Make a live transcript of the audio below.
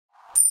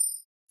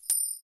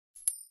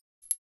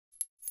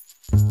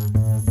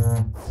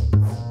Hi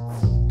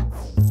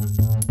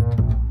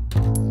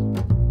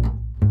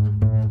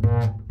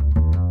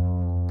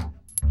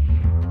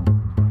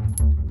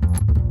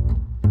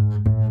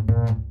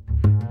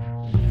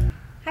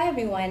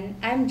everyone,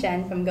 I'm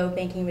Jen from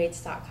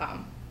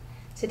GoBankingRates.com.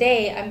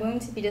 Today I'm going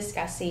to be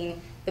discussing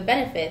the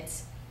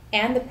benefits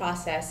and the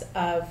process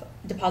of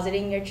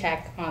depositing your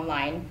check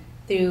online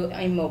through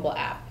a mobile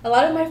app. A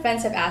lot of my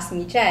friends have asked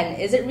me, Jen,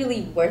 is it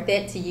really worth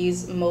it to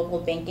use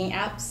mobile banking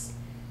apps?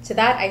 To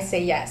that I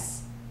say yes.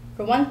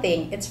 For one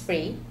thing, it's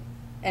free,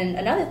 and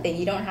another thing,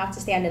 you don't have to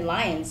stand in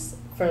lines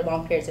for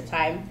long periods of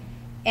time,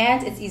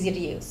 and it's easy to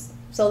use.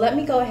 So let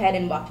me go ahead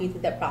and walk you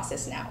through the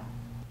process now.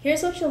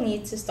 Here's what you'll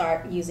need to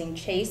start using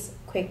Chase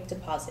Quick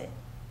Deposit.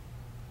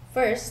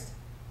 First,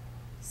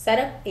 set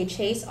up a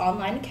Chase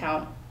online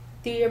account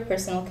through your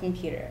personal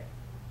computer.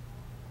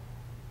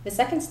 The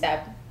second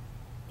step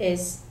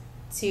is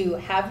to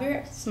have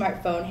your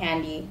smartphone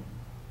handy.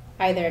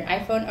 Either an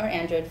iPhone or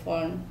Android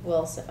phone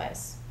will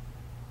suffice.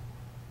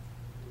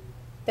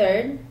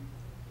 Third,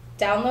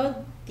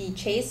 download the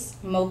Chase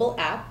mobile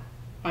app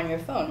on your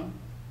phone.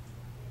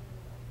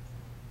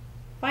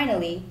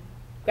 Finally,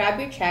 grab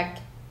your check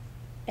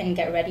and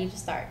get ready to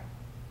start.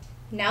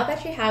 Now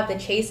that you have the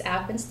Chase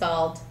app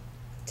installed,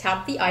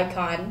 tap the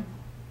icon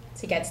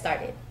to get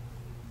started.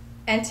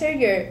 Enter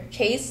your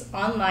Chase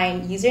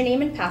online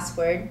username and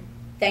password,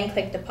 then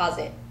click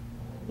deposit.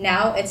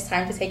 Now it's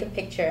time to take a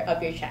picture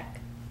of your check.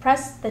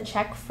 Press the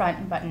check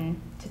front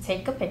button to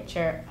take a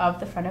picture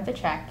of the front of the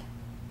check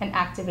and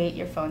activate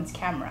your phone's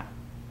camera.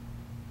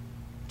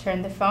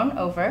 Turn the phone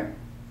over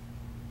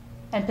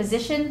and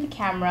position the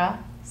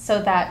camera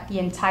so that the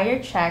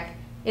entire check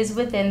is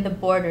within the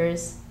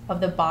borders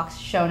of the box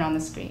shown on the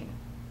screen.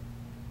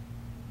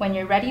 When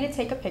you're ready to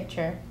take a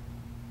picture,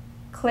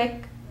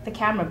 click the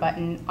camera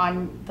button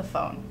on the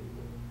phone.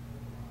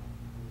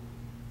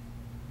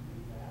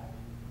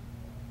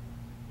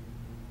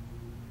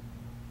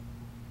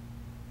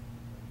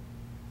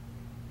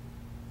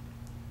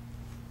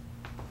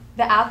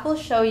 The app will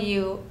show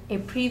you a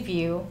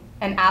preview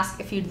and ask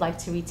if you'd like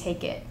to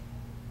retake it.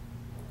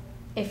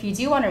 If you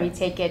do want to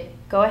retake it,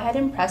 go ahead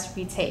and press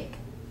retake.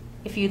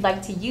 If you'd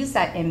like to use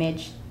that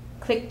image,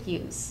 click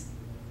Use.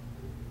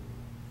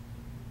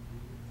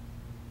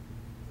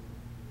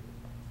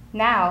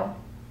 Now,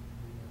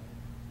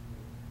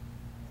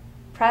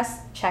 press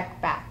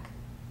Check Back.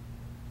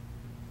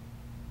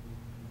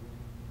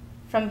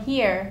 From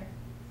here,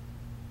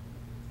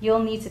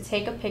 you'll need to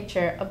take a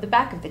picture of the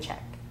back of the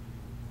check.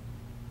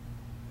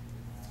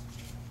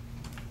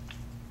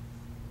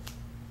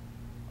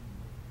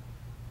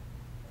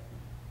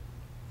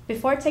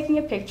 Before taking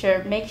a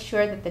picture, make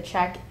sure that the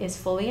check is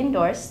fully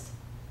endorsed,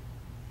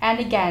 and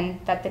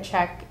again, that the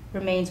check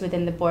remains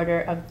within the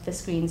border of the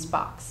screen's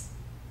box.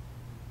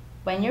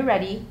 When you're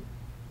ready,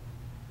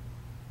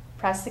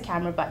 press the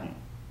camera button.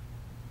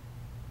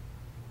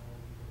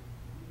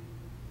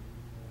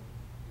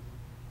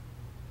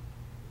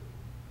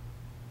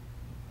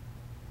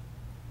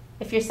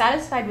 If you're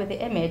satisfied with the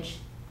image,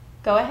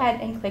 go ahead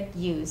and click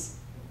Use,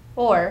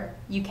 or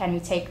you can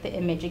retake the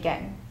image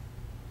again.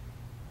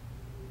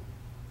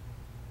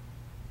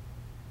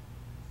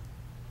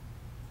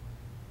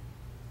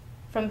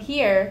 From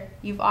here,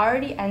 you've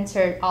already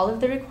entered all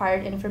of the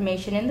required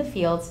information in the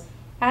fields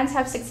and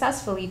have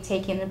successfully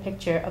taken a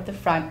picture of the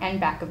front and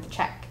back of the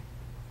check.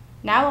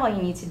 Now all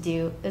you need to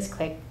do is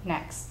click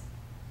Next.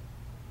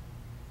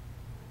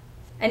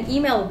 An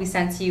email will be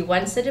sent to you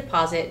once the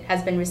deposit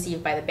has been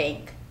received by the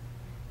bank.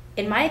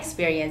 In my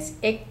experience,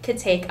 it could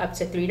take up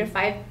to 3 to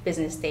 5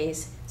 business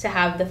days to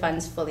have the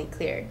funds fully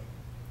cleared.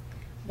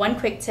 One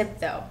quick tip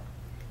though,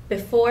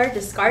 before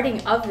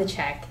discarding of the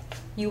check,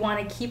 you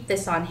want to keep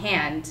this on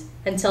hand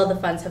until the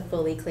funds have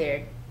fully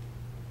cleared.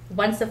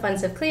 Once the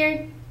funds have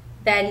cleared,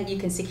 then you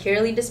can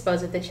securely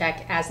dispose of the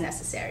check as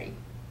necessary.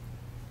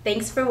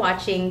 Thanks for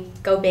watching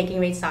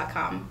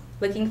GoBankingRates.com.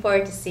 Looking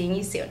forward to seeing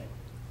you soon.